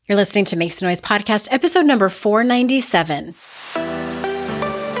You're listening to Make Some Noise Podcast, episode number 497.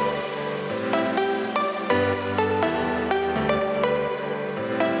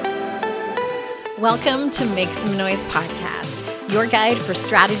 Welcome to Make Some Noise Podcast, your guide for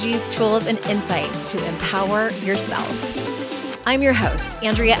strategies, tools, and insight to empower yourself. I'm your host,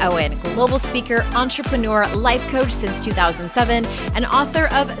 Andrea Owen, global speaker, entrepreneur, life coach since 2007, and author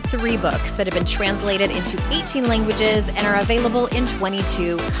of 3 books that have been translated into 18 languages and are available in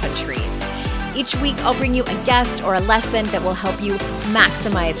 22 countries. Each week, I'll bring you a guest or a lesson that will help you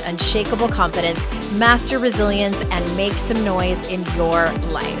maximize unshakable confidence, master resilience, and make some noise in your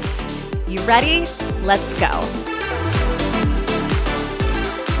life. You ready? Let's go.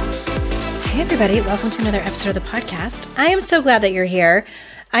 Hey everybody, welcome to another episode of the podcast. I am so glad that you're here.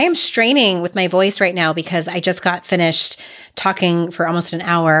 I am straining with my voice right now because I just got finished talking for almost an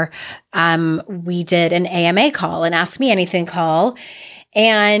hour. We did an AMA call, an Ask Me Anything call.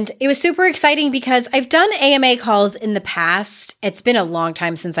 And it was super exciting because I've done AMA calls in the past. It's been a long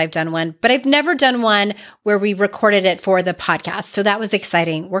time since I've done one, but I've never done one where we recorded it for the podcast. So that was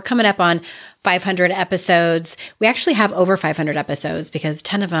exciting. We're coming up on 500 episodes. We actually have over 500 episodes because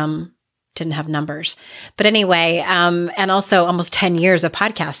 10 of them didn't have numbers. But anyway, and also almost 10 years of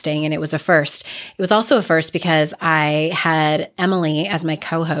podcasting, and it was a first. It was also a first because I had Emily as my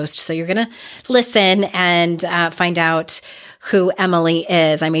co-host. So you're going to listen and find out who Emily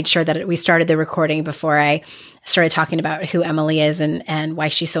is. I made sure that we started the recording before I started talking about who Emily is and why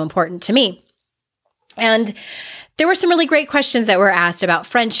she's so important to me. And there were some really great questions that were asked about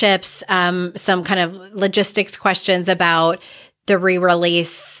friendships, some kind of logistics questions about the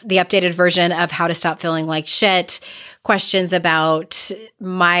re-release, the updated version of How to Stop Feeling Like Shit, questions about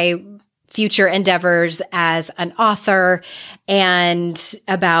my future endeavors as an author, and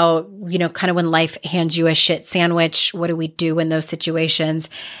about, kind of when life hands you a shit sandwich, what do we do in those situations?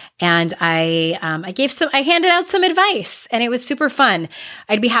 And I handed out some advice, and it was super fun.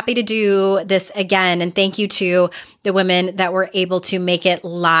 I'd be happy to do this again. And thank you to the women that were able to make it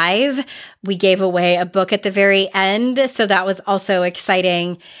live. We gave away a book at the very end, so that was also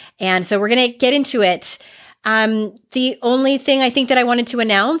exciting. And so we're going to get into it. The only thing I think that I wanted to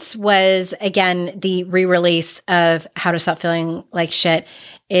announce was, again, the re-release of How to Stop Feeling Like Shit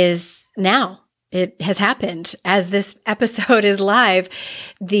is now. It has happened. As this episode is live,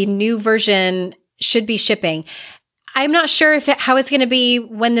 the new version should be shipping. I'm not sure how it's going to be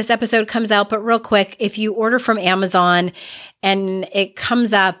when this episode comes out, but real quick, if you order from Amazon and it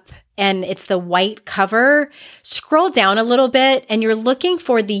comes up and it's the white cover, scroll down a little bit and you're looking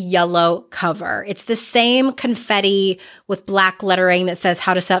for the yellow cover. It's the same confetti with black lettering that says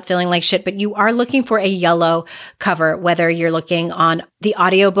How to Stop Feeling Like Shit, but you are looking for a yellow cover, whether you're looking on the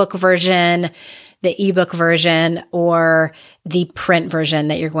audiobook version, the ebook version, or the print version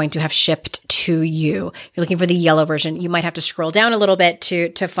that you're going to have shipped to you. You're looking for the yellow version. You might have to scroll down a little bit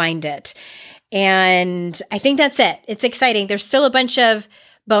to find it. And I think that's it. It's exciting. There's still a bunch of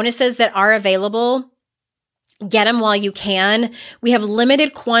bonuses that are available. Get them while you can. We have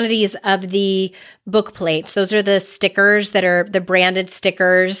limited quantities of the book plates. Those are the stickers that are the branded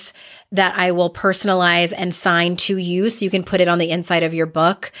stickers that I will personalize and sign to you so you can put it on the inside of your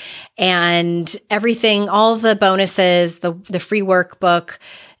book. And everything, all the bonuses, the free workbook,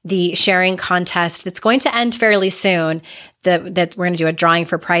 the sharing contest that's going to end fairly soon, that we're going to do a drawing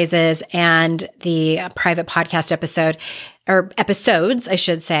for prizes, and the private podcast episode, or episodes, I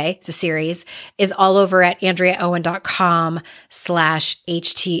should say, it's a series, is all over at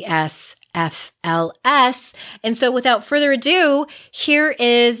AndreaOwen.com/HTSFLS. And so without further ado, here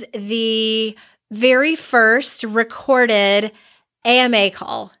is the very first recorded AMA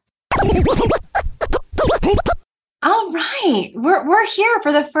call. All right. We're here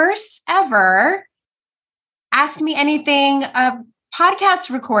for the first ever Ask Me Anything podcast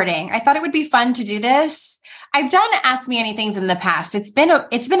recording. I thought it would be fun to do this. I've done Ask Me Anythings in the past. It's been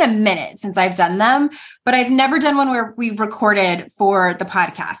a minute since I've done them, but I've never done one where we've recorded for the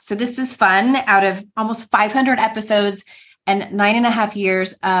podcast. So this is fun. Out of almost 500 episodes and 9.5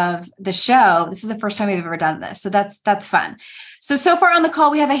 years of the show, this is the first time we've ever done this. So that's fun. So far on the call,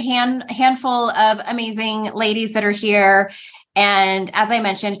 we have a handful of amazing ladies that are here. And as I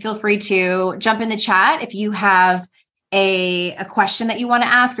mentioned, feel free to jump in the chat if you have a question that you want to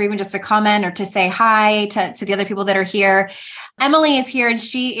ask, or even just a comment, or to say hi to the other people that are here. Emily is here, and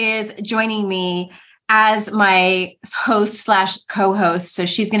she is joining me as my host / co-host. So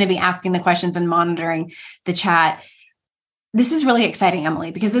she's going to be asking the questions and monitoring the chat. This is really exciting,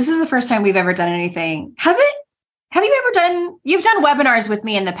 Emily, because this is the first time we've ever done anything. Has it? Have you ever you've done webinars with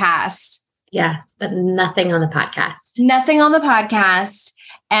me in the past? Yes, but nothing on the podcast. Nothing on the podcast.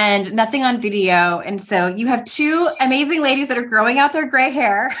 and nothing on video. And so you have two amazing ladies that are growing out their gray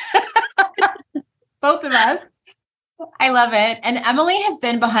hair. Both of us. I love it. And Emily has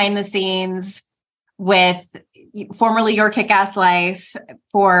been behind the scenes with formerly Your Kick-Ass Life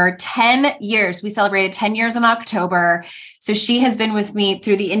for 10 years. We celebrated 10 years in October. So she has been with me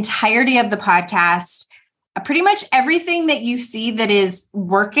through the entirety of the podcast. Pretty much everything that you see that is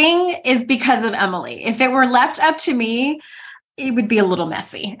working is because of Emily. If it were left up to me, it would be a little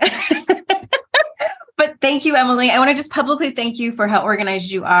messy. But thank you, Emily. I want to just publicly thank you for how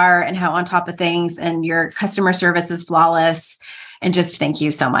organized you are and how on top of things, and your customer service is flawless. And just thank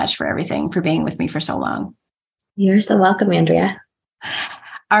you so much for everything, for being with me for so long. You're so welcome, Andrea.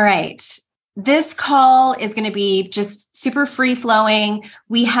 All right. This call is going to be just super free flowing.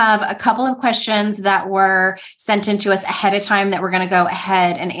 We have a couple of questions that were sent in to us ahead of time that we're going to go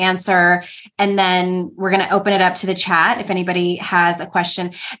ahead and answer. And then we're going to open it up to the chat if anybody has a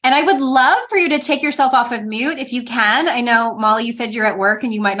question. And I would love for you to take yourself off of mute if you can. I know, Molly, you said you're at work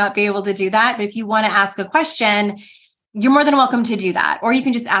and you might not be able to do that. But if you want to ask a question, you're more than welcome to do that. Or you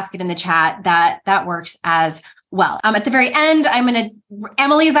can just ask it in the chat. That works as well. At the very end,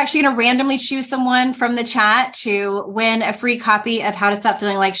 Emily is actually going to randomly choose someone from the chat to win a free copy of How to Stop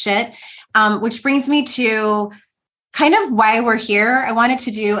Feeling Like Shit, which brings me to kind of why we're here. I wanted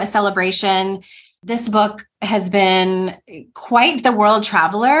to do a celebration. This book has been quite the world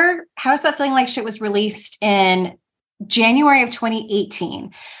traveler. How to Stop Feeling Like Shit was released in January of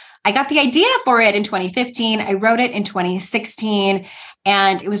 2018. I got the idea for it in 2015. I wrote it in 2016.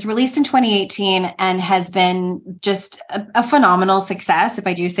 And it was released in 2018 and has been just a phenomenal success, if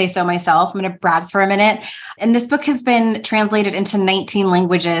I do say so myself. I'm going to brag for a minute. And this book has been translated into 19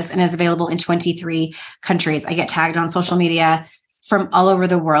 languages and is available in 23 countries. I get tagged on social media from all over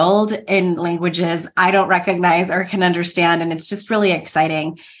the world in languages I don't recognize or can understand. And it's just really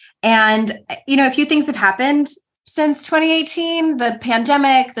exciting. And, a few things have happened since 2018, the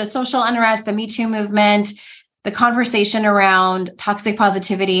pandemic, the social unrest, the Me Too movement. The conversation around toxic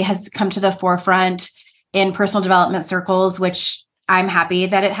positivity has come to the forefront in personal development circles, which I'm happy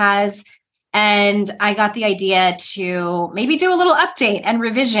that it has. And I got the idea to maybe do a little update and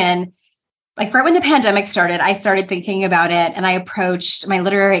revision. Like right when the pandemic started, I started thinking about it, and I approached my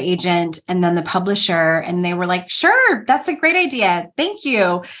literary agent and then the publisher, and they were like, sure, that's a great idea. Thank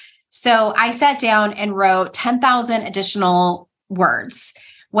you. So I sat down and wrote 10,000 additional words.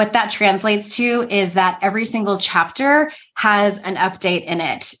 What that translates to is that every single chapter has an update in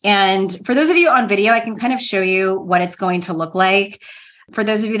it. And for those of you on video, I can kind of show you what it's going to look like. For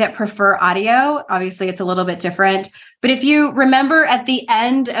those of you that prefer audio, obviously it's a little bit different. But if you remember, at the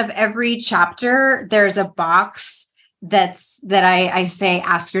end of every chapter, there's a box that I say,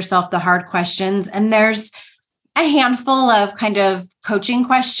 ask yourself the hard questions. And there's a handful of kind of coaching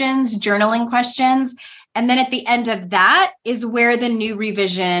questions, journaling questions. And then at the end of that is where the new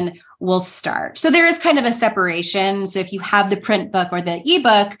revision will start. So there is kind of a separation. So if you have the print book or the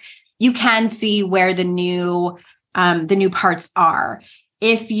ebook, you can see where the new parts are.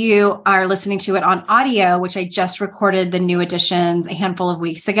 If you are listening to it on audio, which I just recorded the new editions a handful of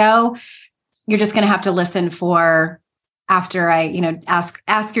weeks ago, you're just going to have to listen for after I,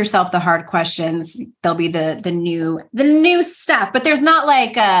 ask yourself the hard questions. There'll be the new stuff, but there's not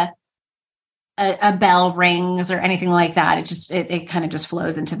like a bell rings or anything like that. It kind of just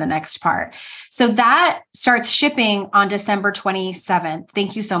flows into the next part. So that starts shipping on December 27th.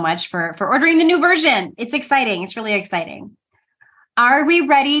 Thank you so much for ordering the new version. It's exciting. It's really exciting. Are we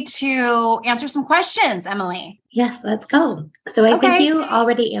ready to answer some questions, Emily? Yes, let's go. So I think you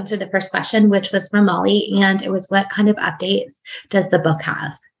already answered the first question, which was from Molly, and it was, what kind of updates does the book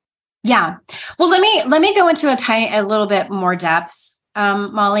have? Yeah. Well, let me go into a little bit more depth,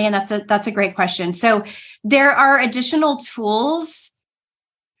 Molly, and that's a great question. So there are additional tools.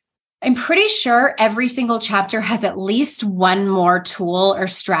 I'm pretty sure every single chapter has at least one more tool or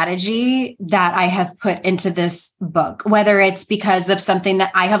strategy that I have put into this book, whether it's because of something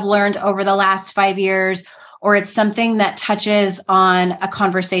that I have learned over the last 5 years, or it's something that touches on a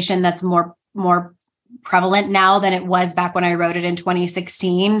conversation that's more prevalent now than it was back when I wrote it in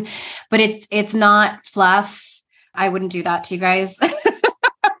 2016. But it's not fluff. I wouldn't do that to you guys.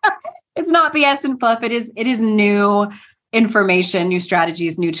 It's not BS and fluff. It is new information, new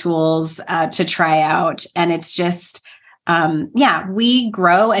strategies, new tools to try out. And it's just, we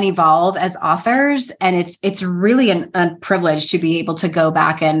grow and evolve as authors. And it's really a privilege to be able to go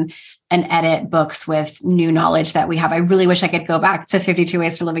back and edit books with new knowledge that we have. I really wish I could go back to 52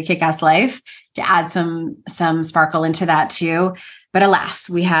 Ways to Live a Kick-Ass Life to add some sparkle into that too. But alas,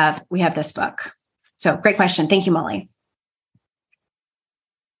 we have this book. So great question. Thank you, Molly.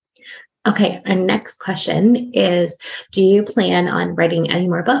 Okay, our next question is, do you plan on writing any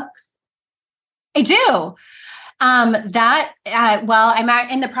more books? I do. I'm in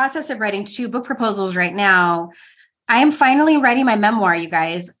the process of writing 2 book proposals right now. I am finally writing my memoir, you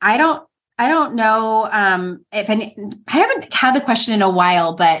guys. I don't know I haven't had the question in a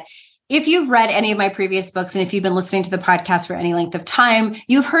while, but if you've read any of my previous books and if you've been listening to the podcast for any length of time,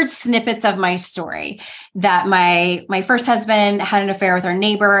 you've heard snippets of my story that my first husband had an affair with our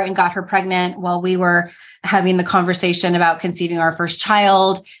neighbor and got her pregnant while we were having the conversation about conceiving our first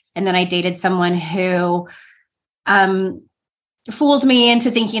child. And then I dated someone who fooled me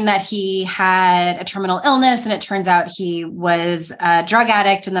into thinking that he had a terminal illness. And it turns out he was a drug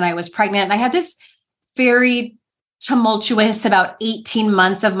addict. And then I was pregnant. And I had this very tumultuous about 18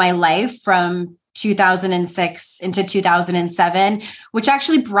 months of my life from 2006 into 2007, which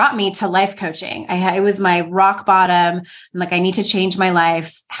actually brought me to life coaching. It was my rock bottom. I'm like, I need to change my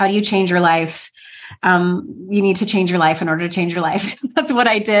life. How do you change your life? You need to change your life in order to change your life. That's what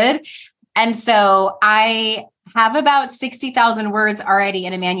I did. And so I have about 60,000 words already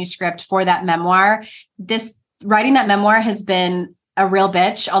in a manuscript for that memoir. Writing that memoir has been a real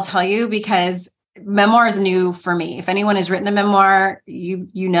bitch, I'll tell you, because memoir is new for me. If anyone has written a memoir, you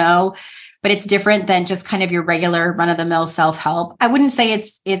know, but it's different than just kind of your regular run-of-the-mill self-help. I wouldn't say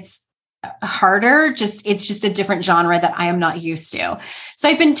it's harder, it's just a different genre that I am not used to. So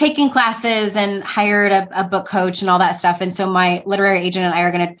I've been taking classes and hired a book coach and all that stuff. And so my literary agent and I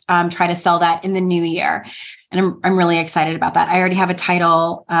are going to try to sell that in the new year. And I'm really excited about that. I already have a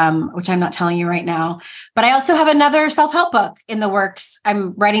title, which I'm not telling you right now, but I also have another self-help book in the works.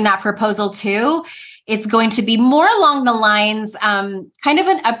 I'm writing that proposal too. It's going to be more along the lines, kind of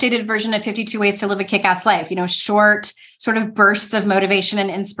an updated version of 52 Ways to Live a Kick-Ass Life, short sort of bursts of motivation and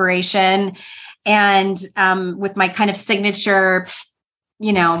inspiration. And with my kind of signature,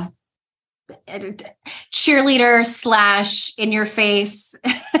 cheerleader / in your face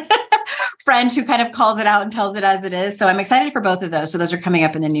friend who kind of calls it out and tells it as it is. So I'm excited for both of those. So those are coming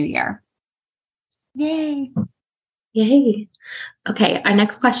up in the new year. Yay. Yay. Okay. Our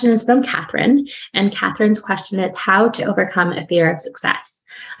next question is from Catherine. And Catherine's question is how to overcome a fear of success.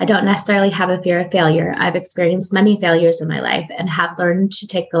 I don't necessarily have a fear of failure. I've experienced many failures in my life and have learned to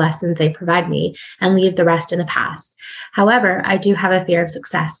take the lessons they provide me and leave the rest in the past. However, I do have a fear of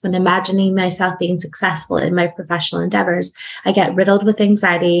success. When imagining myself being successful in my professional endeavors, I get riddled with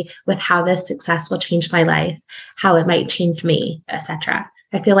anxiety with how this success will change my life, how it might change me, etc.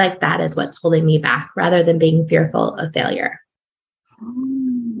 I feel like that is what's holding me back rather than being fearful of failure.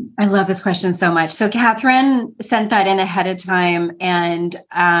 I love this question so much. So Catherine sent that in ahead of time and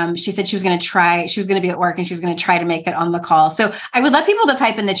she said she was going to be at work and she was going to try to make it on the call. So I would love people to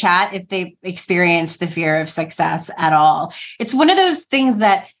type in the chat if they experienced the fear of success at all. It's one of those things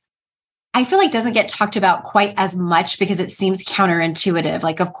that I feel like doesn't get talked about quite as much because it seems counterintuitive.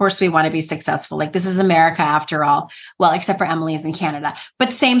 Like, of course we want to be successful. Like this is America after all. Well, except for Emily's in Canada,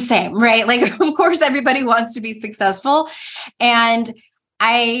 but same, right? Like, of course, everybody wants to be successful. And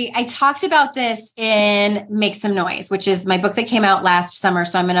I talked about this in Make Some Noise, which is my book that came out last summer.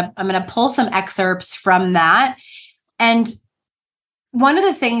 So I'm going to pull some excerpts from that. And one of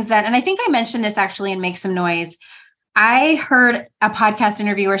the things and I think I mentioned this actually in Make Some Noise, I heard a podcast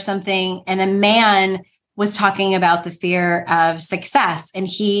interview or something, and a man was talking about the fear of success. And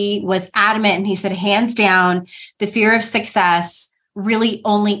he was adamant. And he said, hands down, the fear of success really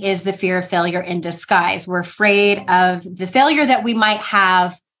only is the fear of failure in disguise. We're afraid of the failure that we might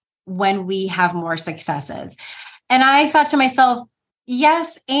have when we have more successes. And I thought to myself,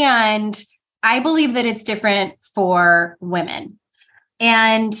 yes, and I believe that it's different for women.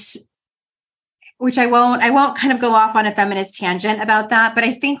 And which I won't kind of go off on a feminist tangent about that. But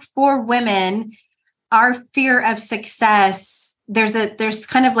I think for women, our fear of success, there's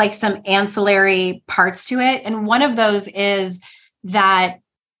kind of like some ancillary parts to it. And one of those is that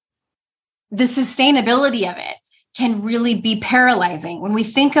the sustainability of it can really be paralyzing. When we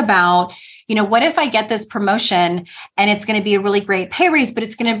think about, what if I get this promotion and it's going to be a really great pay raise, but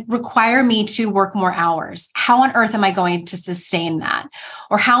it's going to require me to work more hours? How on earth am I going to sustain that?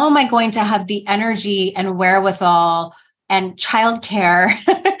 Or how am I going to have the energy and wherewithal and childcare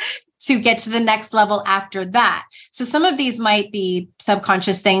to get to the next level after that? So some of these might be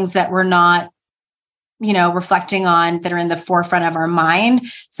subconscious things that we're not reflecting on, that are in the forefront of our mind.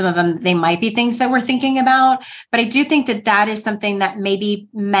 Some of them, they might be things that we're thinking about, but I do think that is something that maybe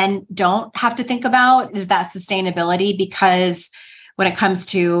men don't have to think about, is that sustainability, because when it comes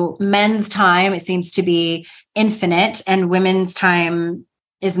to men's time, it seems to be infinite and women's time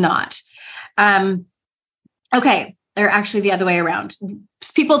is not. Okay. or actually the other way around.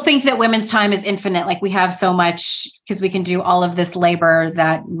 People think that women's time is infinite. Like we have so much because we can do all of this labor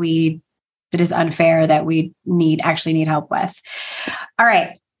that is unfair that we actually need help with. All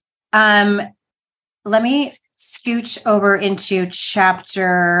right. Let me scooch over into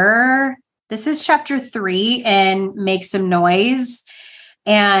this is chapter 3 in Make Some Noise.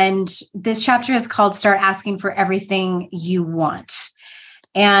 And this chapter is called Start Asking for Everything You Want.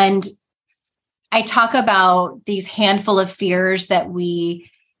 And I talk about these handful of fears that we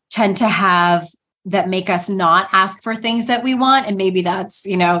tend to have that make us not ask for things that we want. And maybe that's,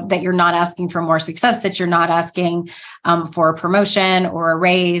 that you're not asking for more success, that you're not asking for a promotion or a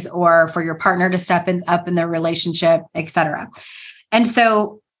raise or for your partner to step up in their relationship, et cetera. And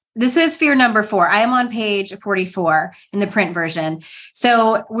so this is fear number 4. I am on page 44 in the print version.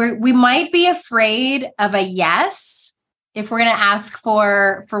 So we might be afraid of a yes if we're going to ask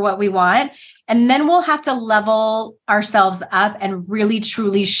for what we want. And then we'll have to level ourselves up and really,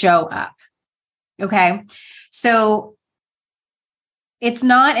 truly show up. Okay. So it's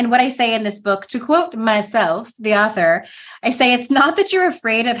not, and what I say in this book, to quote myself, the author, I say, it's not that you're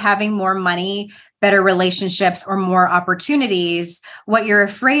afraid of having more money, better relationships, or more opportunities. What you're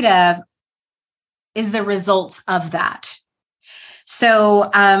afraid of is the results of that.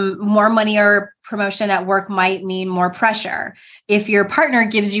 So more money or promotion at work might mean more pressure. If your partner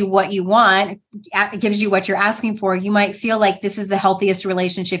gives you what you want, gives you what you're asking for, you might feel like this is the healthiest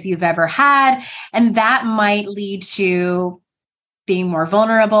relationship you've ever had. And that might lead to being more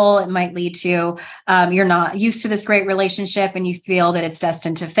vulnerable. It might lead to you're not used to this great relationship and you feel that it's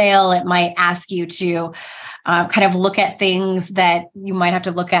destined to fail. It might ask you to kind of look at things that you might have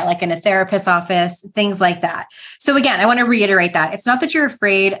to look at, like in a therapist's office, things like that. So again, I want to reiterate that it's not that you're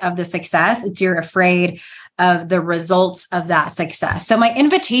afraid of the success, it's you're afraid of the results of that success. So my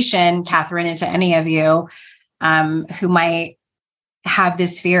invitation, Catherine, and to any of you who might have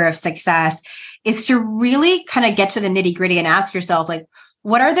this fear of success is to really kind of get to the nitty gritty and ask yourself, like,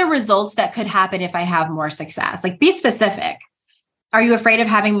 what are the results that could happen if I have more success? Like, be specific. Are you afraid of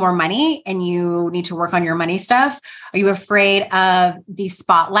having more money and you need to work on your money stuff? Are you afraid of the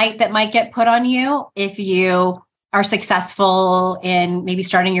spotlight that might get put on you if you are successful in maybe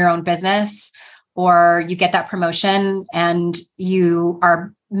starting your own business, or you get that promotion and you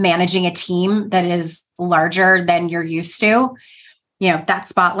are managing a team that is larger than you're used to? That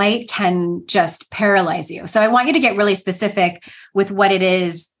spotlight can just paralyze you. So I want you to get really specific with what it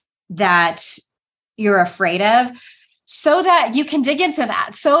is that you're afraid of, so that you can dig into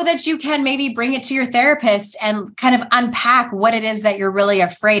that, so that you can maybe bring it to your therapist and kind of unpack what it is that you're really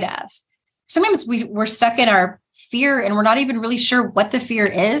afraid of. Sometimes we're stuck in our fear and we're not even really sure what the fear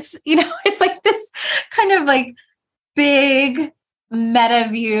is. It's like this kind of like big meta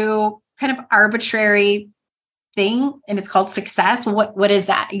view, kind of arbitrary thing, and it's called success. Well, what is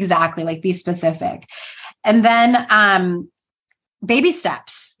that exactly? Like, be specific. And then baby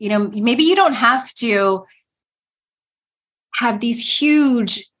steps. Maybe you don't have to have these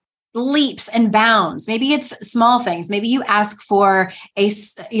huge leaps and bounds. Maybe it's small things. Maybe you ask for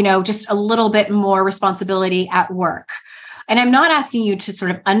just a little bit more responsibility at work. And I'm not asking you to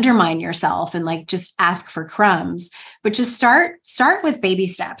sort of undermine yourself and like just ask for crumbs, but just start with baby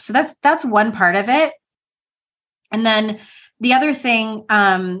steps. So that's one part of it. And then the other thing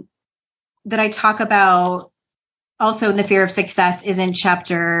that I talk about also in the fear of success is in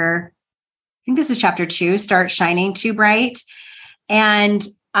I think this is chapter 2, Start Shining Too Bright. And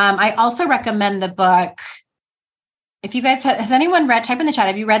I also recommend the book. If you guys, has anyone read, type in the chat,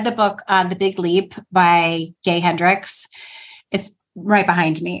 have you read the book, The Big Leap by Gay Hendricks? It's right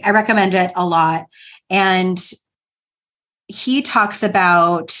behind me. I recommend it a lot. And he talks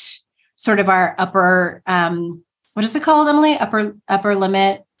about sort of our upper, what is it called, Emily? Upper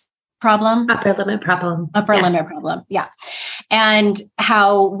limit problem? Upper limit problem. Limit problem. Yeah. And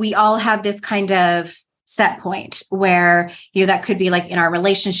how we all have this kind of set point where, that could be like in our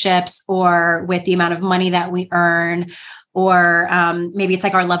relationships or with the amount of money that we earn, or maybe it's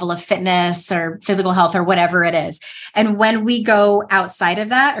like our level of fitness or physical health or whatever it is. And when we go outside of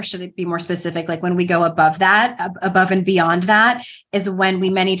that, or should it be more specific, like when we go above that, above and beyond that, is when we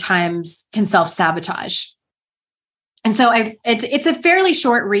many times can self-sabotage. And so it's a fairly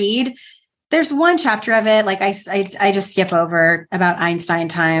short read. There's one chapter of it, like I just skip over about Einstein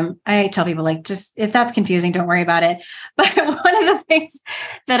time. I tell people, like, just if that's confusing, don't worry about it. But one of the things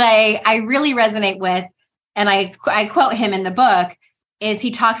that I really resonate with, and I quote him in the book, is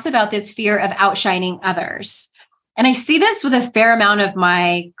he talks about this fear of outshining others. And I see this with a fair amount of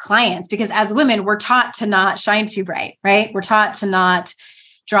my clients, because as women, we're taught to not shine too bright, right? We're taught to not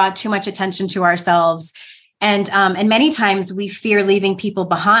draw too much attention to ourselves. And many times we fear leaving people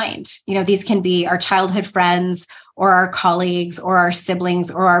behind. These can be our childhood friends or our colleagues or our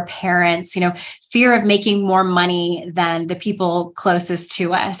siblings or our parents, fear of making more money than the people closest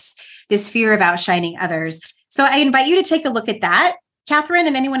to us, this fear of outshining others. So I invite you to take a look at that, Catherine,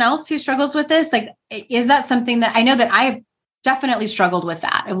 and anyone else who struggles with this. Like, is that something that I know that I've definitely struggled with,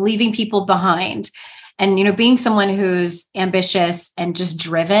 that of leaving people behind? And, being someone who's ambitious and just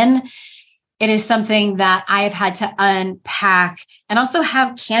driven, it is something that I have had to unpack and also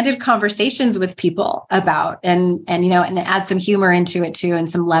have candid conversations with people about, and add some humor into it too,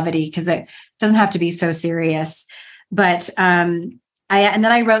 and some levity, because it doesn't have to be so serious. But then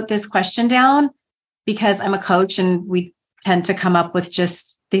I wrote this question down because I'm a coach, and we tend to come up with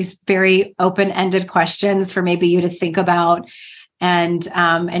just these very open-ended questions for maybe you to think about and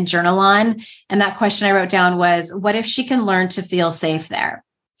journal on. And that question I wrote down was, what if she can learn to feel safe there?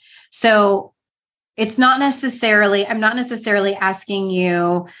 So I'm not necessarily asking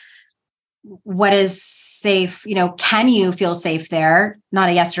you what is safe, can you feel safe there? Not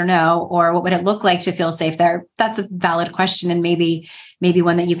a yes or no, or what would it look like to feel safe there? That's a valid question, and maybe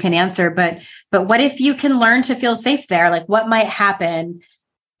one that you can answer. But what if you can learn to feel safe there? Like, what might happen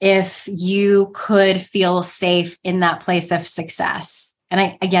if you could feel safe in that place of success? And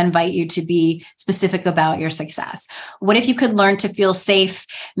I, again, invite you to be specific about your success. What if you could learn to feel safe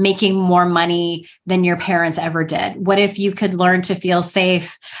making more money than your parents ever did? What if you could learn to feel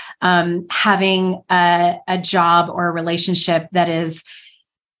safe having a job or a relationship that is,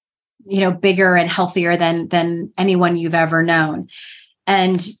 bigger and healthier than anyone you've ever known?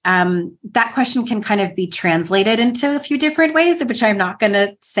 And that question can kind of be translated into a few different ways, which I'm not going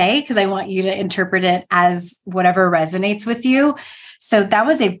to say because I want you to interpret it as whatever resonates with you. So that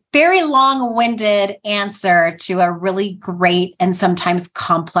was a very long-winded answer to a really great and sometimes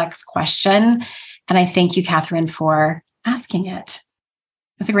complex question. And I thank you, Catherine, for asking it.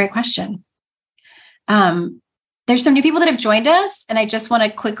 It's a great question. There's some new people that have joined us, and I just want to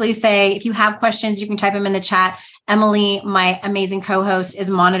quickly say, if you have questions, you can type them in the chat. Emily, my amazing co-host, is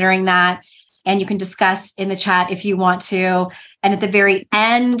monitoring that, and you can discuss in the chat if you want to. And at the very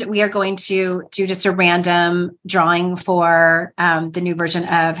end, we are going to do just a random drawing for the new version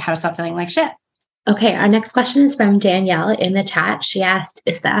of How to Stop Feeling Like Shit. Okay, our next question is from Danielle in the chat. She asked,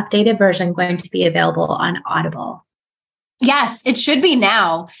 is the updated version going to be available on Audible? Yes, it should be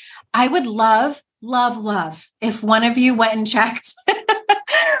now. I would love if one of you went and checked.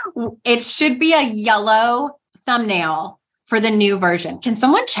 It should be a yellow thumbnail for the new version. Can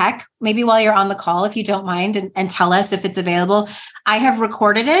someone check maybe while you're on the call, if you don't mind, and tell us if it's available? I have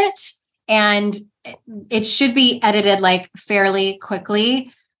recorded it, and it should be edited like fairly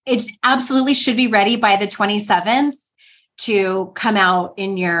quickly. It absolutely should be ready by the 27th to come out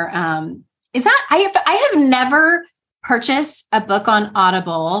in your, I have never purchased a book on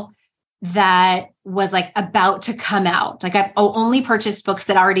Audible that was like about to come out. Like, I've only purchased books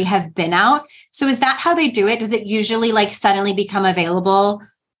that already have been out. So is that how they do it? Does it usually like suddenly become available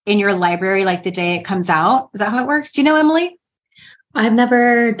in your library like the day it comes out? Is that how it works? Do you know, Emily? I've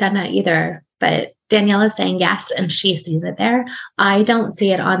never done that either, but Danielle is saying yes, and she sees it there. I don't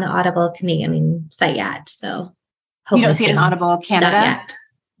see it on the Audible Canadian site yet. So you don't see it in Audible Canada? Not yet.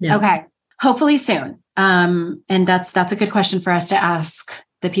 No. Okay. Hopefully soon. And that's a good question for us to ask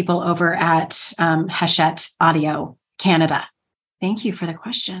the people over at Hachette Audio Canada. Thank you for the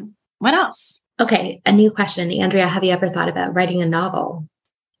question. What else? Okay, a new question. Andrea, have you ever thought about writing a novel?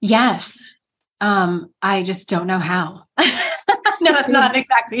 Yes. I just don't know how. No, it's not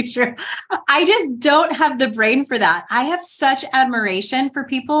exactly true. I just don't have the brain for that. I have such admiration for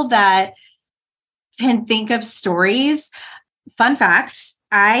people that can think of stories. Fun fact,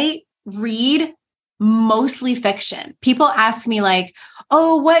 I read mostly fiction. People ask me like,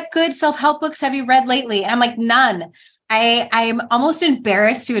 oh, what good self-help books have you read lately? And I'm like, none. I'm almost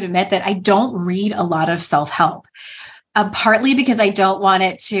embarrassed to admit that I don't read a lot of self-help, partly because I don't want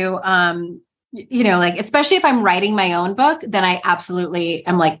it to, like, especially if I'm writing my own book, then I absolutely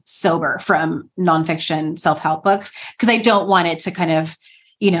am like sober from nonfiction self-help books, because I don't want it to kind of,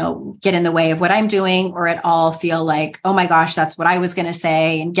 get in the way of what I'm doing, or at all feel like, oh my gosh, that's what I was going to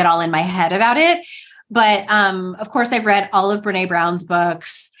say, and get all in my head about it. But of course, I've read all of Brene Brown's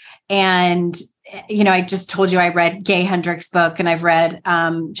books. And, I just told you I read Gay Hendricks' book, and I've read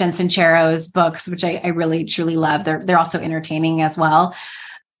Jen Sincero's books, which I really, truly love. They're also entertaining as well.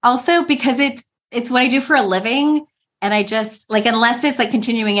 Also, because it's what I do for a living. And I just like, unless it's like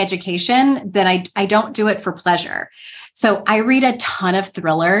continuing education, then I don't do it for pleasure. So I read a ton of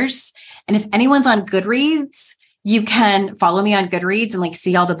thrillers. And if anyone's on Goodreads, you can follow me on Goodreads and like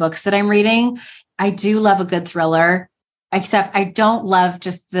see all the books that I'm reading. I do love a good thriller, except I don't love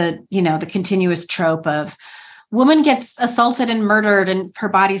just the continuous trope of woman gets assaulted and murdered and her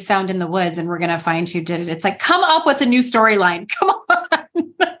body's found in the woods and we're going to find who did it. It's like, come up with a new storyline. Come on.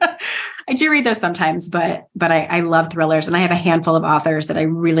 I do read those sometimes, but I love thrillers, and I have a handful of authors that I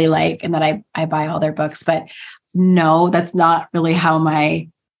really like and that I buy all their books, but no, that's not really how my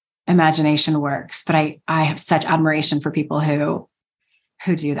imagination works. But I have such admiration for people who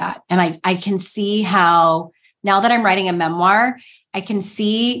do that. And I can see how, now that I'm writing a memoir, I can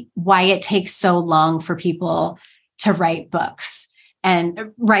see why it takes so long for people to write books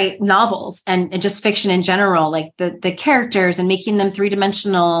and write novels and just fiction in general, like the characters and making them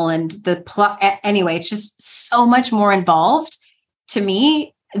three-dimensional and the plot. Anyway, it's just so much more involved to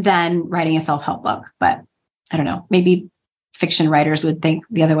me than writing a self-help book. But I don't know, maybe fiction writers would think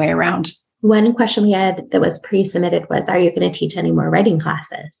the other way around. One question we had that was pre-submitted was, are you going to teach any more writing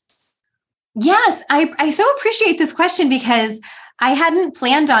classes? Yes, I so appreciate this question because I hadn't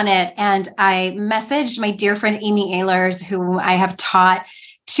planned on it. And I messaged my dear friend, Amy Ehlers, who I have taught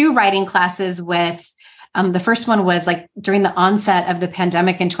 2 writing classes with. The first one was like during the onset of the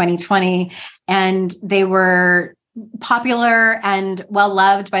pandemic in 2020, and they were popular and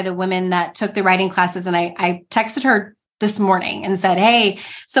well-loved by the women that took the writing classes. And I texted her this morning and said, hey,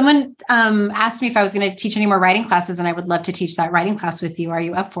 someone asked me if I was going to teach any more writing classes, and I would love to teach that writing class with you. Are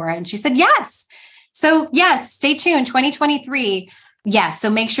you up for it? And she said, yes. So yes, stay tuned, 2023. Yes. So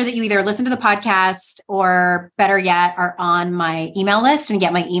make sure that you either listen to the podcast or better yet, are on my email list and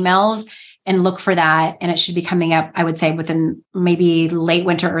get my emails and look for that. And it should be coming up, I would say, within maybe late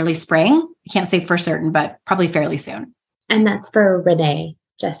winter, early spring. I can't say for certain, but probably fairly soon. And that's for Renee.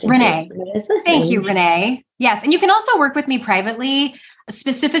 Just in Renee. case Renee is listening. Thank you, Renee. Yes. And you can also work with me privately,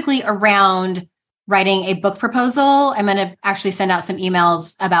 specifically around writing a book proposal. I'm going to actually send out some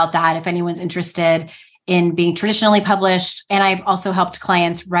emails about that if anyone's interested in being traditionally published. And I've also helped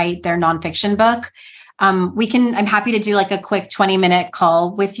clients write their nonfiction book. I'm happy to do like a quick 20-minute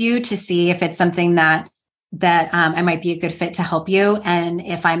call with you to see if it's something that I might be a good fit to help you. And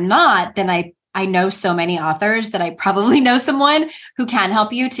if I'm not, then I know so many authors that I probably know someone who can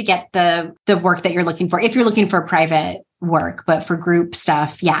help you to get the work that you're looking for, if you're looking for private work. But for group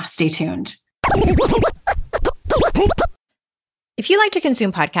stuff, yeah, stay tuned. If you like to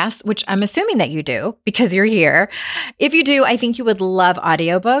consume podcasts, which I'm assuming that you do because you're here, if you do, I think you would love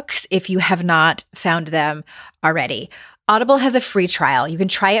audiobooks if you have not found them already. Audible has a free trial. You can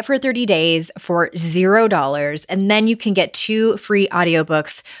try it for 30 days for $0, and then you can get 2 free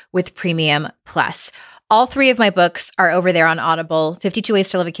audiobooks with Premium Plus. All 3 of my books are over there on Audible: 52 Ways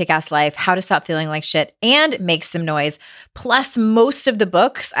to Live a Kick-Ass Life, How to Stop Feeling Like Shit, and Make Some Noise. Plus, most of the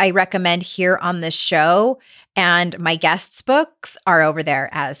books I recommend here on this show and my guests' books are over there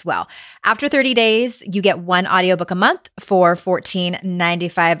as well. After 30 days, you get 1 audiobook a month for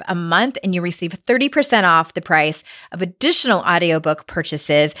 $14.95 a month, and you receive 30% off the price of additional audiobook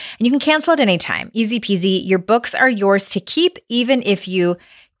purchases, and you can cancel at any time. Easy peasy. Your books are yours to keep, even if you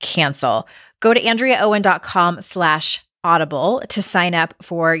cancel. Go to AndreaOwen.com/audible to sign up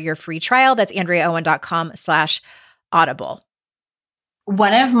for your free trial. That's AndreaOwen.com/audible.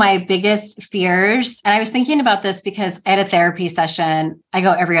 One of my biggest fears, and I was thinking about this because I had a therapy session. I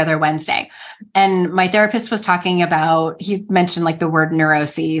go every other Wednesday, and my therapist was talking about, he mentioned like the word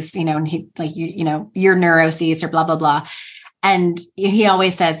neuroses, and he like, your neuroses or blah, blah, blah. And he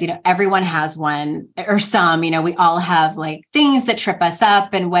always says, everyone has one or some, we all have like things that trip us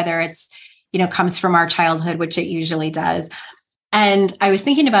up, and whether it's, comes from our childhood, which it usually does. And I was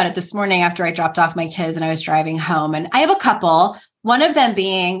thinking about it this morning after I dropped off my kids and I was driving home, and I have a couple. One of them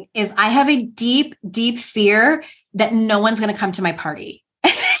being is I have a deep, deep fear that no one's going to come to my party.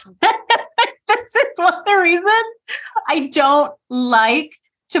 This is one of the reasons I don't like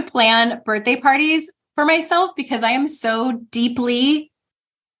to plan birthday parties for myself, because I am so deeply,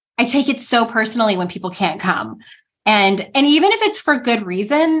 I take it so personally when people can't come. And even if it's for good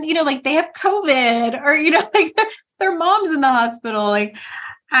reason, like they have COVID or, like their mom's in the hospital, like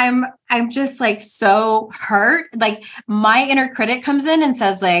I'm just like so hurt. Like my inner critic comes in and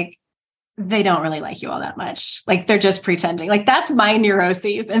says like, they don't really like you all that much. Like they're just pretending. Like that's my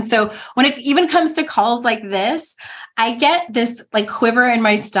neuroses. And so when it even comes to calls like this, I get this like quiver in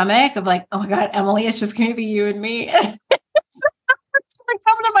my stomach of like, oh my God, Emily, it's just going to be you and me. It's going to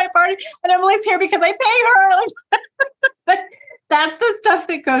come to my party and Emily's here because I pay her. Like, that's the stuff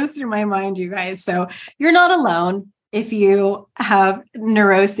that goes through my mind, you guys. So you're not alone if you have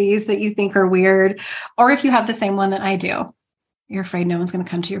neuroses that you think are weird, or if you have the same one that I do. You're afraid no one's going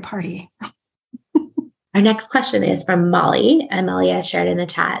to come to your party. Our next question is from Molly, and Molly has shared in the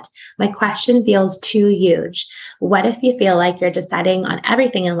chat. My question feels too huge. What if you feel like you're deciding on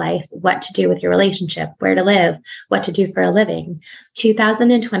everything in life, what to do with your relationship, where to live, what to do for a living?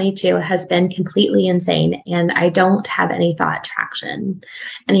 2022 has been completely insane, and I don't have any thought traction.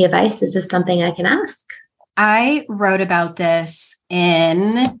 Any advice? Is this something I can ask? I wrote about this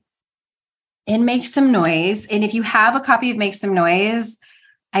in Make Some Noise. And if you have a copy of Make Some Noise,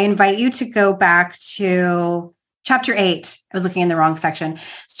 I invite you to go back to chapter 8. I was looking in the wrong section.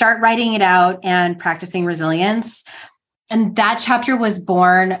 Start writing it out and practicing resilience. And that chapter was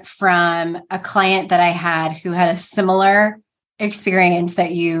born from a client that I had who had a similar experience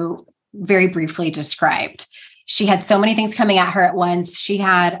that you very briefly described. She had so many things coming at her at once. She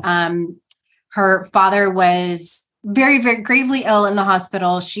had, her father was very, very gravely ill in the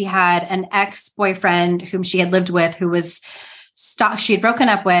hospital. She had an ex-boyfriend whom she had lived with who was she had broken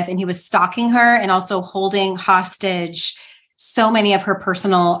up with, and he was stalking her and also holding hostage so many of her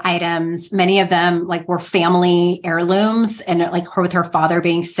personal items. Many of them like were family heirlooms, and like her with her father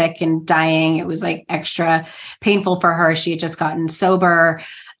being sick and dying, it was like extra painful for her. She had just gotten sober.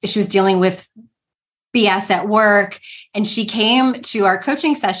 She was dealing with BS at work, and she came to our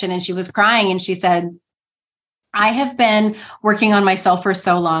coaching session and she was crying, and she said, I have been working on myself for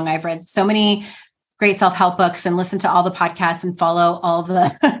so long. I've read so many great self-help books and listen to all the podcasts and follow all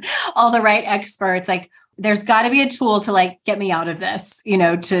the all the right experts. Like there's got to be a tool to like get me out of this,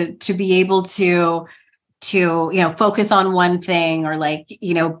 to be able to focus on one thing, or like,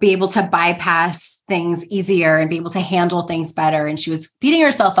 be able to bypass things easier and be able to handle things better. And she was beating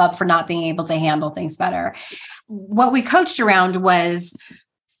herself up for not being able to handle things better. What we coached around was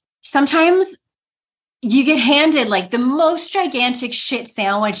sometimes you get handed like the most gigantic shit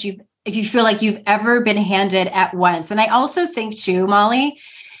sandwich you feel like you've ever been handed at once. And I also think too, Molly,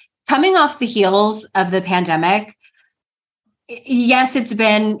 coming off the heels of the pandemic, yes, it's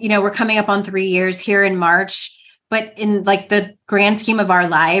been, we're coming up on 3 years here in March, but in like the grand scheme of our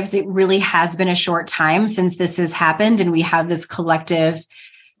lives, it really has been a short time since this has happened. And we have this collective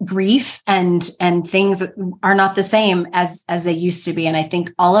grief and things are not the same as they used to be. And I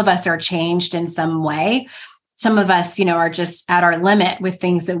think all of us are changed in some way. Some of us, are just at our limit with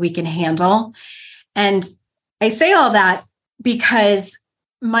things that we can handle. And I say all that because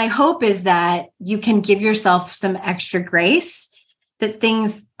my hope is that you can give yourself some extra grace, that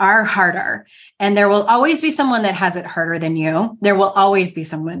things are harder. And there will always be someone that has it harder than you. There will always be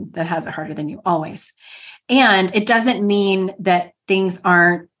someone that has it harder than you, always. And it doesn't mean that things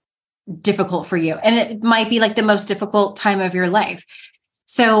aren't difficult for you. And it might be like the most difficult time of your life.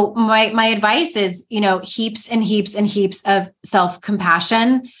 So my advice is, heaps and heaps and heaps of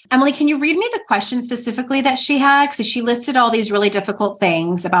self-compassion. Emily, can you read me the question specifically that she had? Because she listed all these really difficult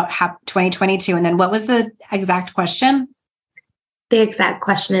things about 2022. And then what was the exact question? The exact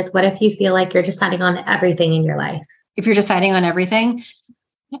question is, what if you feel like you're deciding on everything in your life? If you're deciding on everything?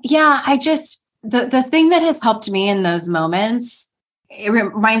 Yeah, the thing that has helped me in those moments, it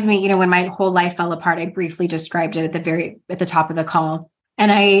reminds me, when my whole life fell apart, I briefly described it at the top of the call.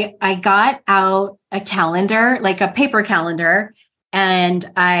 And I got out a calendar, like a paper calendar, and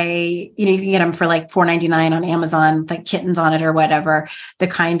you can get them for like $4.99 on Amazon, like kittens on it or whatever, the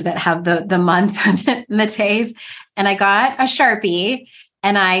kind that have the month and the days. And I got a Sharpie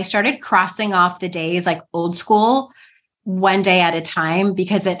and I started crossing off the days like old school, one day at a time,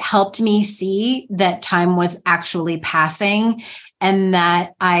 because it helped me see that time was actually passing and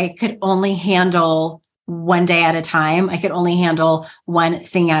that I could only handle one day at a time. I could only handle one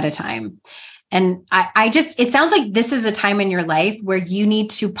thing at a time. And it sounds like this is a time in your life where you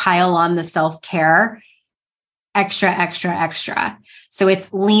need to pile on the self-care extra. So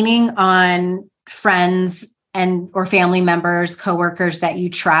it's leaning on friends or family members, coworkers that you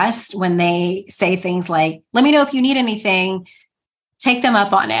trust when they say things like, let me know if you need anything, take them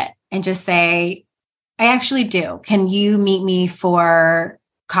up on it and just say, I actually do. Can you meet me for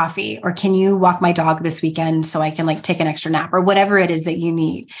coffee, or can you walk my dog this weekend so I can like take an extra nap, or whatever it is that you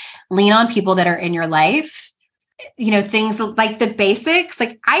need. Lean on people that are in your life, things like the basics.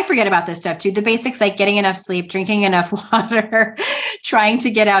 Like I forget about this stuff too. The basics, like getting enough sleep, drinking enough water, trying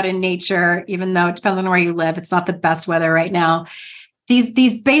to get out in nature, even though it depends on where you live. It's not the best weather right now.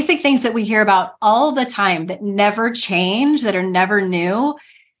 These basic things that we hear about all the time that never change, that are never new.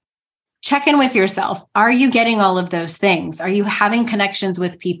 Check in with yourself. Are you getting all of those things? Are you having connections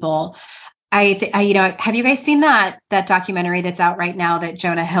with people? Have you guys seen that documentary that's out right now that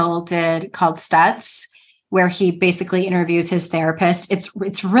Jonah Hill did called Stutz, where he basically interviews his therapist?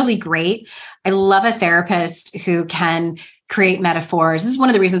 It's really great. I love a therapist who can create metaphors. This is one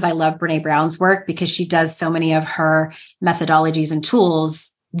of the reasons I love Brene Brown's work, because she does so many of her methodologies and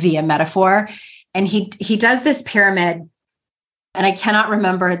tools via metaphor. And he does this pyramid, and I cannot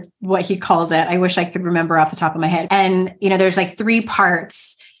remember what he calls it. I wish I could remember off the top of my head. And, there's like 3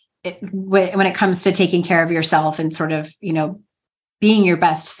 parts when it comes to taking care of yourself and sort of, being your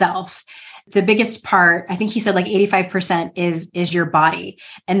best self. The biggest part, I think he said like 85% is your body.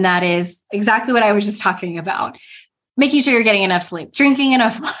 And that is exactly what I was just talking about. Making sure you're getting enough sleep, drinking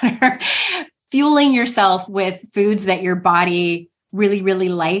enough water, fueling yourself with foods that your body really, really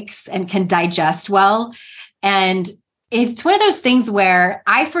likes and can digest well. And it's one of those things where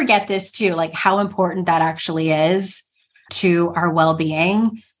I forget this too, like how important that actually is to our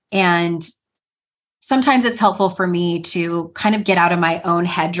well-being. And sometimes it's helpful for me to kind of get out of my own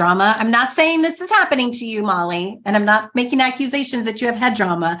head drama. I'm not saying this is happening to you, Molly, and I'm not making accusations that you have head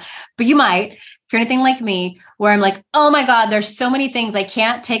drama, but you might, if you're anything like me, where I'm like, oh my God, there's so many things, I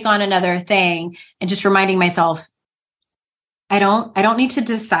can't take on another thing. And just reminding myself, I don't need to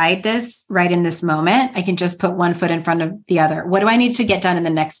decide this right in this moment. I can just put one foot in front of the other. What do I need to get done in the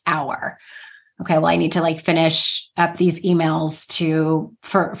next hour? Okay, well, I need to finish up these emails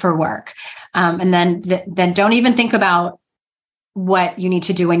for work. And then don't even think about what you need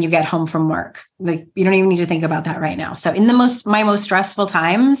to do when you get home from work. Like, you don't even need to think about that right now. So in my most stressful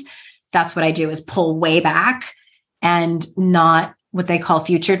times, that's what I do, is pull way back and not what they call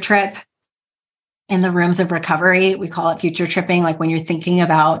future trip. In the rooms of recovery, we call it future tripping. Like when you're thinking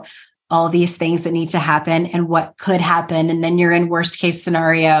about all these things that need to happen and what could happen. And then you're in worst case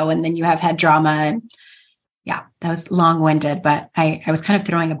scenario, and then you have had drama. And yeah, that was long-winded, but I was kind of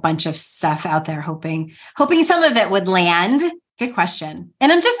throwing a bunch of stuff out there, hoping some of it would land. Good question.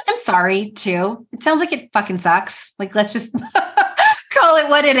 And I'm sorry too. It sounds like it fucking sucks. Like, let's just call it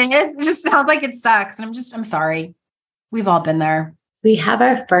what it is. It just sounds like it sucks. And I'm sorry. We've all been there. We have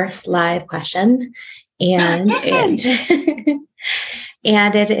our first live question, and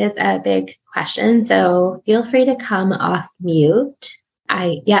and it is a big question. So feel free to come off mute.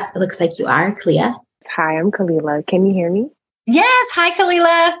 It looks like you are, Kalia. Hi, I'm Kalila. Can you hear me? Yes. Hi,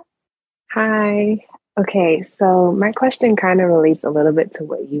 Kalila. Hi. Okay, so my question kind of relates a little bit to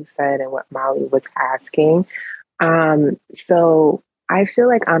what you said and what Molly was asking. So I feel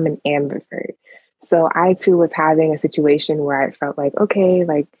like I'm an ambivert. So I too was having a situation where I felt like, okay,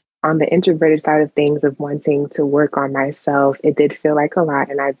 like on the introverted side of things, of wanting to work on myself, it did feel like a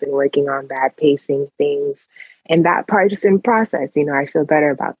lot. And I've been working on that, pacing things. And that part is in process. I feel better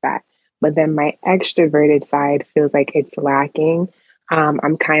about that. But then my extroverted side feels like it's lacking.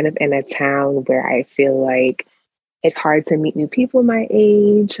 I'm kind of in a town where I feel like it's hard to meet new people my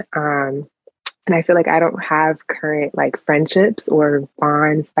age. And I feel like I don't have current friendships or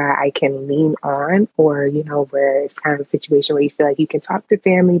bonds that I can lean on, or, where it's kind of a situation where you feel like you can talk to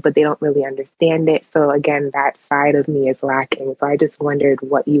family, but they don't really understand it. So again, that side of me is lacking. So I just wondered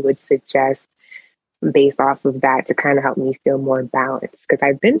what you would suggest based off of that to kind of help me feel more balanced, because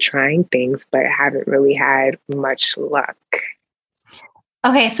I've been trying things, but haven't really had much luck.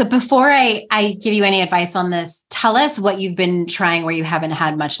 Okay. So before I give you any advice on this, tell us what you've been trying where you haven't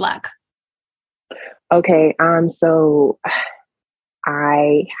had much luck. Okay. So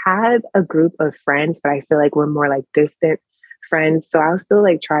I had a group of friends, but I feel like we're more distant friends. So I'll still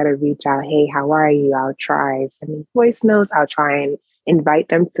try to reach out. Hey, how are you? I'll try sending voice notes. I'll try and invite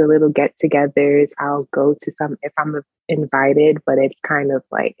them to little get-togethers. I'll go to some if I'm invited, but it's kind of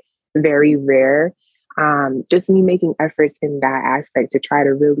very rare. Just me making efforts in that aspect to try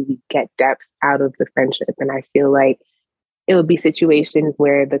to really get depth out of the friendship. And I feel like it will be situations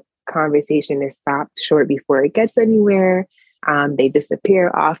where the conversation is stopped short before it gets anywhere. They disappear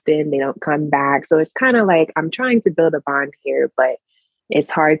often. They don't come back. So it's kind of I'm trying to build a bond here, but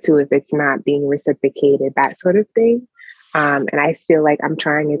it's hard to if it's not being reciprocated, that sort of thing. And I feel like I'm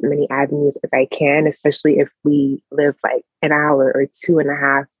trying as many avenues as I can, especially if we live an hour or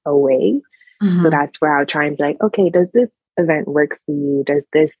 2.5 away. Mm-hmm. So that's where I'll try and be okay, does this event work for you? Does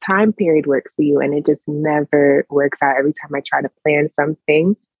this time period work for you? And it just never works out every time I try to plan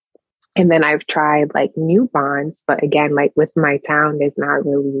something. And then I've tried new bonds, but again, with my town, there's not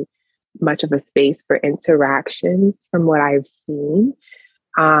really much of a space for interactions from what I've seen.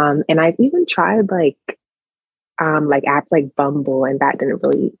 And I've even tried apps like Bumble, and that didn't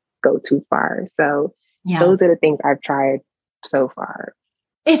really go too far. So Those are the things I've tried so far.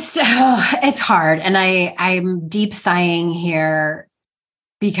 It's hard. And I'm deep sighing here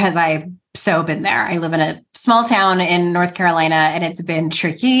because I've so been there. I live in a small town in North Carolina, and it's been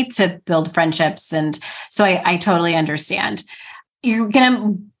tricky to build friendships. And so I totally understand.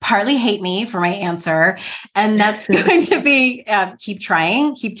 Part partly hate me for my answer. And that's going to be keep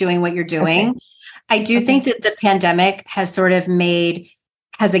trying, keep doing what you're doing. Okay. I do think that the pandemic has sort of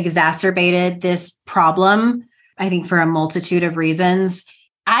has exacerbated this problem, I think for a multitude of reasons.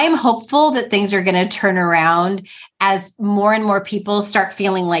 I'm hopeful that things are going to turn around as more and more people start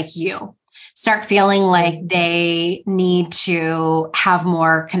feeling like you. Start feeling like they need to have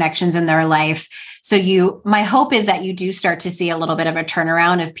more connections in their life. So my hope is that you do start to see a little bit of a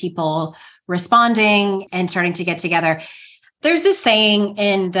turnaround of people responding and starting to get together. There's this saying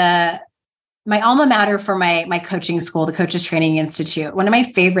in my alma mater for my coaching school, the Coaches Training Institute. One of my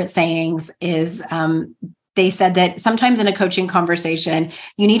favorite sayings is they said that sometimes in a coaching conversation,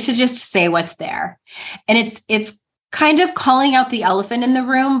 you need to just say what's there. And it's kind of calling out the elephant in the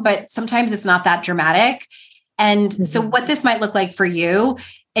room, but sometimes it's not that dramatic. And so what this might look like for you,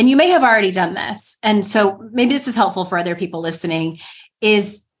 and you may have already done this, and so maybe this is helpful for other people listening,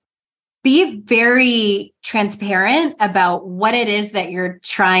 is be very transparent about what it is that you're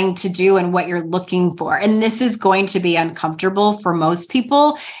trying to do and what you're looking for. And this is going to be uncomfortable for most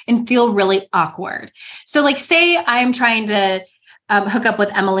people and feel really awkward. So like, say I'm trying to hook up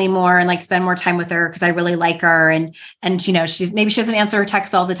with Emily more and like spend more time with her because I really like her. And she doesn't answer her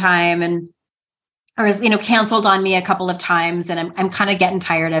texts all the time or is, canceled on me a couple of times. And I'm kind of getting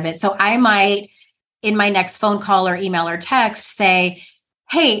tired of it. So I might in my next phone call or email or text say,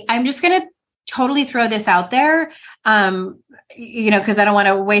 hey, I'm just going to totally throw this out there. Because I don't want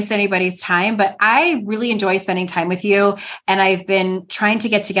to waste anybody's time, but I really enjoy spending time with you. And I've been trying to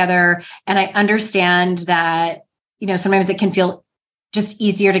get together, and I understand that, sometimes it can feel just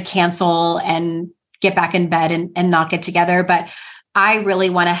easier to cancel and get back in bed and not get together. But I really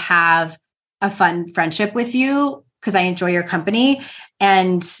want to have a fun friendship with you because I enjoy your company.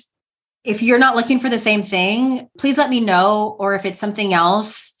 And if you're not looking for the same thing, please let me know. Or if it's something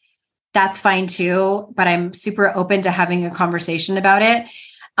else, that's fine too. But I'm super open to having a conversation about it.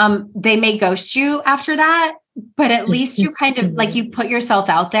 They may ghost you after that, but at least you kind of like you put yourself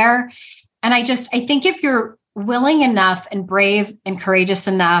out there. And I think if you're willing enough and brave and courageous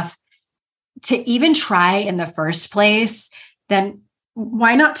enough to even try in the first place, then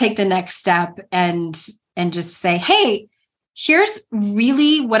why not take the next step and just say, hey, here's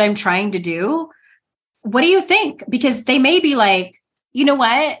really what I'm trying to do. What do you think? Because they may be like, you know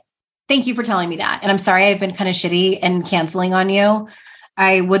what? Thank you for telling me that. And I'm sorry, I've been kind of shitty and canceling on you.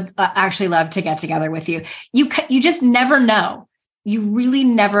 I would actually love to get together with you. You just never know. You really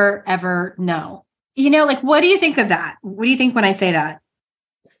never, ever know. What do you think of that? What do you think when I say that?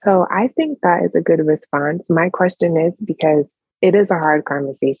 So I think that is a good response. My question is, because it is a hard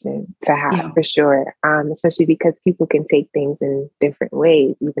conversation to have for sure, especially because people can take things in different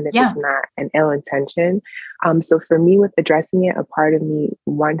ways, even if it's not an ill intention. So for me, with addressing it, a part of me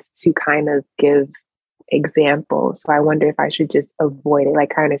wants to kind of give examples. So I wonder if I should just avoid it,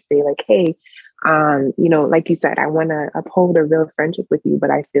 like kind of say like, hey, like you said, I want to uphold a real friendship with you, but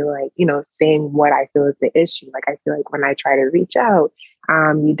I feel like, saying what I feel is the issue. Like, I feel like when I try to reach out,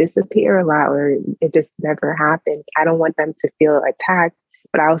 you disappear a lot, or it just never happened. I don't want them to feel attacked,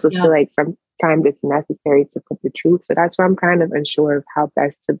 but I also feel like sometimes it's necessary to put the truth. So that's why I'm kind of unsure of how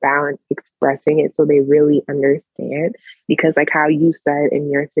best to balance expressing it so they really understand. Because like how you said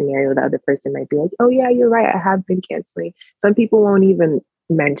in your scenario, the other person might be like, oh yeah, you're right, I have been canceling. Some people won't even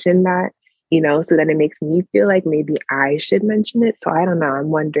mention that, so then it makes me feel like maybe I should mention it. So I don't know. I'm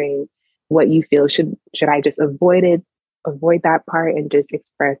wondering what you feel. Should I just avoid that part and just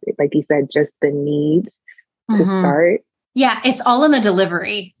express it? Like you said, just the need to start. Yeah, it's all in the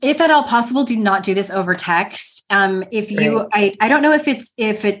delivery. If at all possible, do not do this over text. I don't know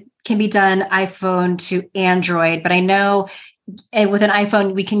if it can be done iPhone to Android, but I know with an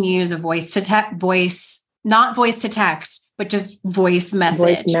iPhone, we can use a not voice to text, but just voice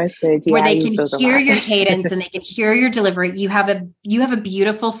message where they can hear your cadence and they can hear your delivery. You have a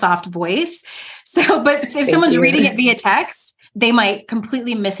beautiful, soft voice. So, but if someone's reading it via text, they might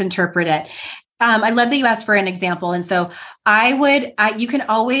completely misinterpret it. I love that you asked for an example. And so you can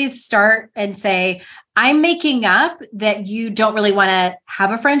always start and say, I'm making up that you don't really want to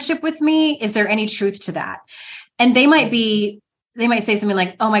have a friendship with me. Is there any truth to that? And they might say something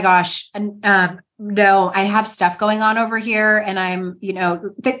like, oh my gosh, no, I have stuff going on over here. And I'm,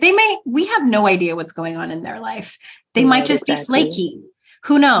 we have no idea what's going on in their life. They might just be flaky.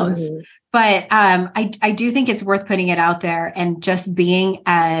 Who knows? Mm-hmm. But I do think it's worth putting it out there and just being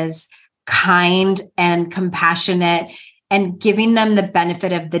as kind and compassionate and giving them the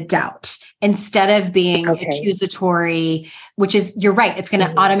benefit of the doubt instead of being accusatory, which is, you're right, it's going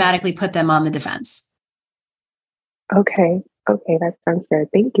to automatically put them on the defense. Okay. Okay, that sounds good.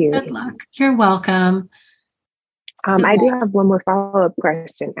 Thank you. Good luck. You're welcome. I do have one more follow-up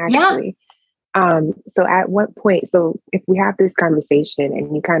question, actually. So at what point, so if we have this conversation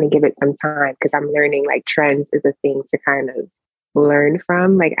and you kind of give it some time, because I'm learning like trends is a thing to kind of learn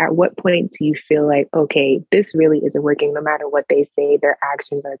from, like at what point do you feel like, okay, this really isn't working, no matter what they say, their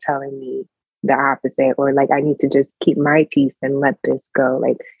actions are telling me the opposite, or like I need to just keep my peace and let this go?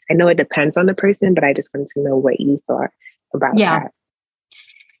 Like, I know it depends on the person, but I just want to know what you thought about that.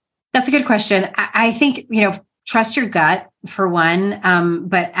 That's a good question. I think, trust your gut for one.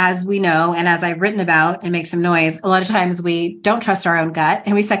 But as we know, and as I've written about and Make Some Noise, a lot of times we don't trust our own gut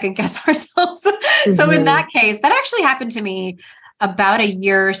and we second guess ourselves. So in that case, that actually happened to me about a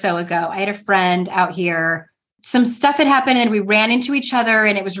year or so ago. I had a friend out here, some stuff had happened and we ran into each other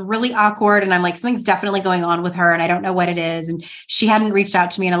and it was really awkward. And I'm like, something's definitely going on with her and I don't know what it is. And she hadn't reached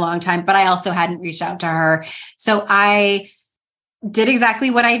out to me in a long time, but I also hadn't reached out to her. So I did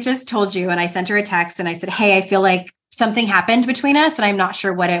exactly what I just told you. And I sent her a text and I said, hey, I feel like something happened between us and I'm not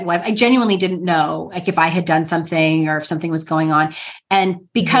sure what it was. I genuinely didn't know, like if I had done something or if something was going on. And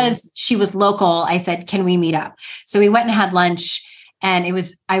because she was local, I said, can we meet up? So we went and had lunch and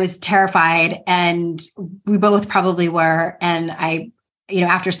I was terrified and we both probably were. And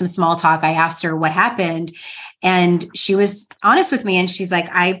after some small talk, I asked her what happened. And she was honest with me. And she's like,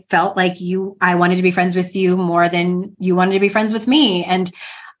 I felt like I wanted to be friends with you more than you wanted to be friends with me. And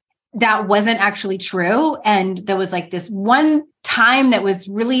that wasn't actually true. And there was like this one time that was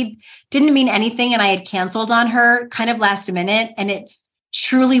really didn't mean anything. And I had canceled on her kind of last minute. And it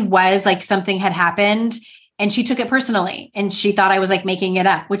truly was like something had happened. And she took it personally. And she thought I was like making it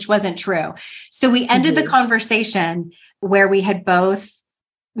up, which wasn't true. So we ended the conversation where we had both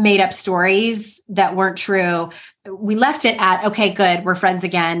made up stories that weren't true. We left it at, okay, good. We're friends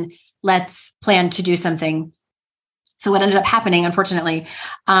again. Let's plan to do something. So what ended up happening, unfortunately,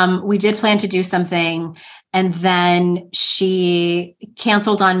 we did plan to do something and then she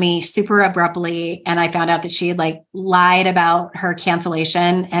canceled on me super abruptly. And I found out that she had like lied about her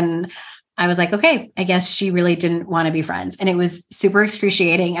cancellation. And I was like, okay, I guess she really didn't want to be friends. And it was super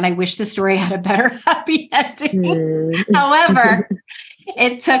excruciating. And I wish the story had a better happy ending. However,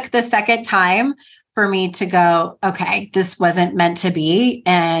 it took the second time for me to go, okay, this wasn't meant to be.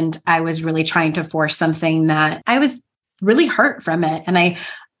 And I was really trying to force something that I was really hurt from it. And I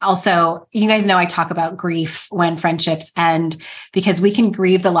also, you guys know, I talk about grief when friendships end because we can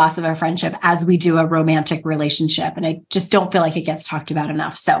grieve the loss of a friendship as we do a romantic relationship. And I just don't feel like it gets talked about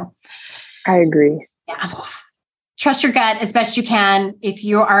enough. So I agree. Yeah. Trust your gut as best you can. If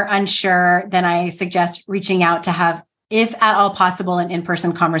you are unsure, then I suggest reaching out to have, if at all possible, an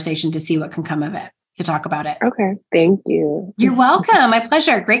in-person conversation to see what can come of it, to talk about it. Okay. Thank you. You're welcome. My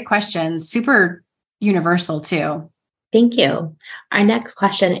pleasure. Great questions. Super universal too. Thank you. Our next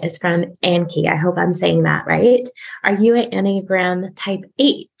question is from Anki. I hope I'm saying that right. Are you an Enneagram type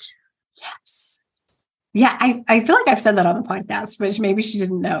 8? Yes. Yeah, I feel like I've said that on the podcast, which maybe she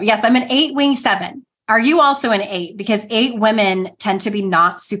didn't know. Yes, I'm an 8 wing 7. Are you also an 8? Because 8 women tend to be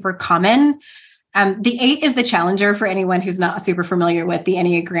not super common. The 8 is the challenger for anyone who's not super familiar with the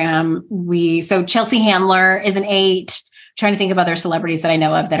Enneagram. So Chelsea Handler is an 8. I'm trying to think of other celebrities that I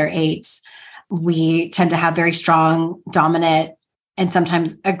know of that are 8s. We tend to have very strong, dominant, and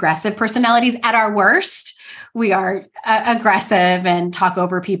sometimes aggressive personalities. At our worst, we are aggressive and talk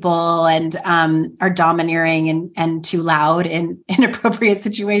over people and are domineering and too loud in inappropriate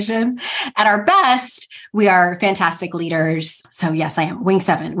situations. At our best, we are fantastic leaders. So yes, I am wing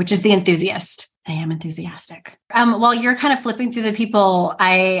 7, which is the enthusiast. I am enthusiastic. While you're kind of flipping through the people,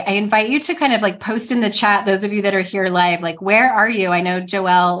 I invite you to kind of like post in the chat, those of you that are here live, like, where are you? I know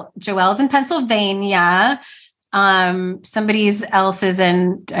Joelle's in Pennsylvania. Somebody else is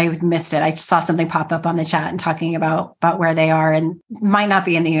I missed it. I saw something pop up on the chat and talking about where they are and might not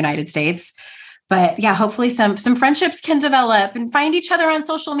be in the United States. But yeah, hopefully some friendships can develop and find each other on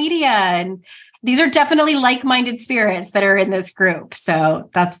social media. And these are definitely like-minded spirits that are in this group.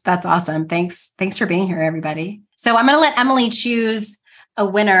 So that's awesome. Thanks for being here, everybody. So I'm going to let Emily choose a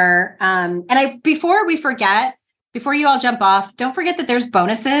winner. Before you all jump off, don't forget that there's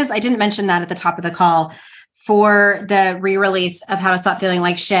bonuses. I didn't mention that at the top of the call for the re-release of How to Stop Feeling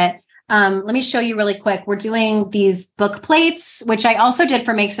Like Shit. Let me show you really quick. We're doing these book plates, which I also did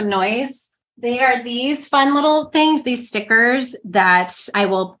for Make Some Noise. They are these fun little things, these stickers that I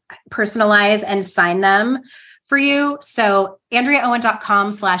will personalize and sign them for you. So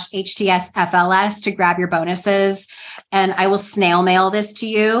AndreaOwen.com/HTSFLS to grab your bonuses. And I will snail mail this to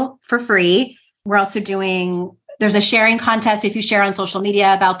you for free. We're also there's a sharing contest. If you share on social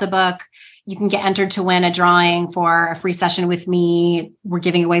media about the book, You can get entered to win a drawing for a free session with me. We're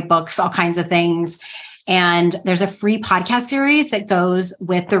giving away books, all kinds of things. And there's a free podcast series that goes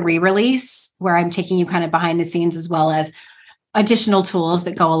with the re-release where I'm taking you kind of behind the scenes, as well as additional tools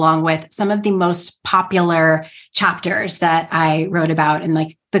that go along with some of the most popular chapters that I wrote about, and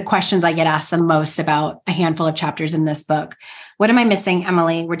like the questions I get asked the most about a handful of chapters in this book. What am I missing,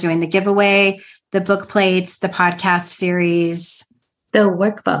 Emily? We're doing the giveaway, the book plates, the podcast series. The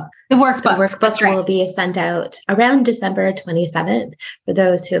workbook. The workbook. The workbook will be sent out around December 27th for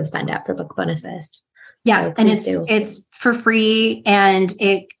those who have signed up for book bonuses. Yeah, so and it's for free, and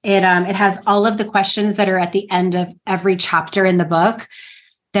it has all of the questions that are at the end of every chapter in the book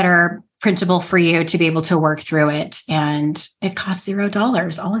that are printable for you to be able to work through it, and it costs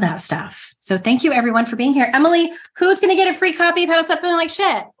 $0, all of that stuff. So thank you everyone for being here. Emily, who's going to get a free copy of How to Stop Feeling Like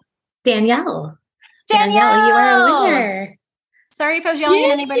Shit? Danielle, you are a winner. Sorry if I was yelling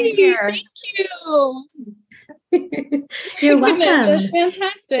at anybody's ear. Thank you. You're welcome. That's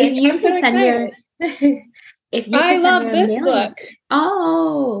fantastic. If you can send your I love this book.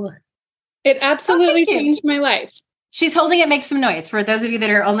 Oh, it absolutely changed my life. She's holding it. Make some noise for those of you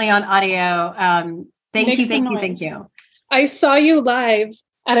that are only on audio. Thank you. I saw you live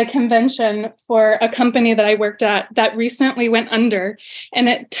at a convention for a company that I worked at that recently went under, and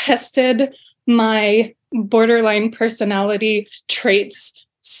it tested my borderline personality traits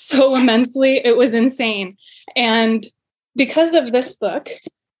so immensely. It was insane. And because of this book,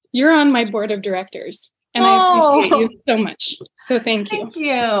 you're on my board of directors, and I appreciate you so much. So thank you. Thank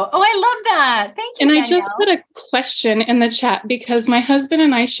you. Oh, I love that. Thank you, And Danielle. I just put a question in the chat because my husband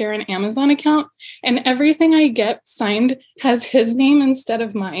and I share an Amazon account, and everything I get signed has his name instead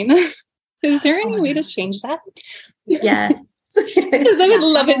of mine. Is there any way to change that? yes. Because I would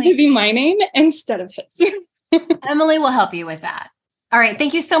love it to be my name instead of his. Emily will help you with that. All right.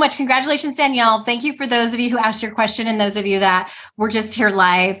 Thank you so much. Congratulations, Danielle. Thank you for those of you who asked your question, and those of you that were just here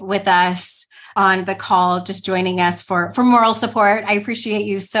live with us on the call, just joining us for moral support. I appreciate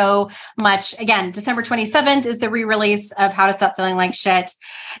you so much. Again, December 27th is the re-release of How to Stop Feeling Like Shit.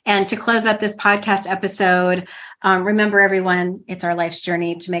 And to close up this podcast episode, remember everyone, it's our life's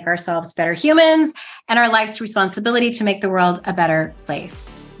journey to make ourselves better humans, and our life's responsibility to make the world a better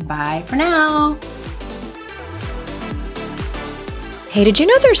place. Bye for now. Hey, did you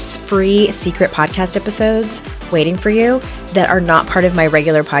know there's free secret podcast episodes waiting for you that are not part of my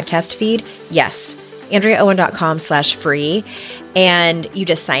regular podcast feed? Yes, AndreaOwen.com/free. And you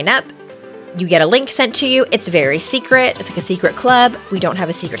just sign up. You get a link sent to you. It's very secret. It's like a secret club. We don't have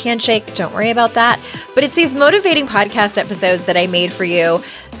a secret handshake. Don't worry about that. But it's these motivating podcast episodes that I made for you.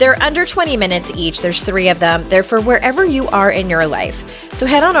 They're under 20 minutes each. There's 3 of them. They're for wherever you are in your life. So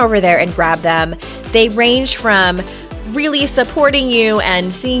head on over there and grab them. They range from really supporting you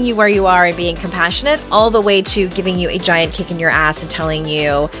and seeing you where you are and being compassionate, all the way to giving you a giant kick in your ass and telling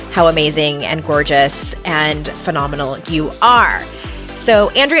you how amazing and gorgeous and phenomenal you are. So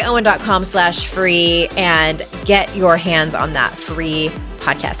AndreaOwen.com/free and get your hands on that free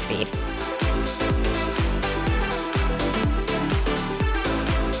podcast feed.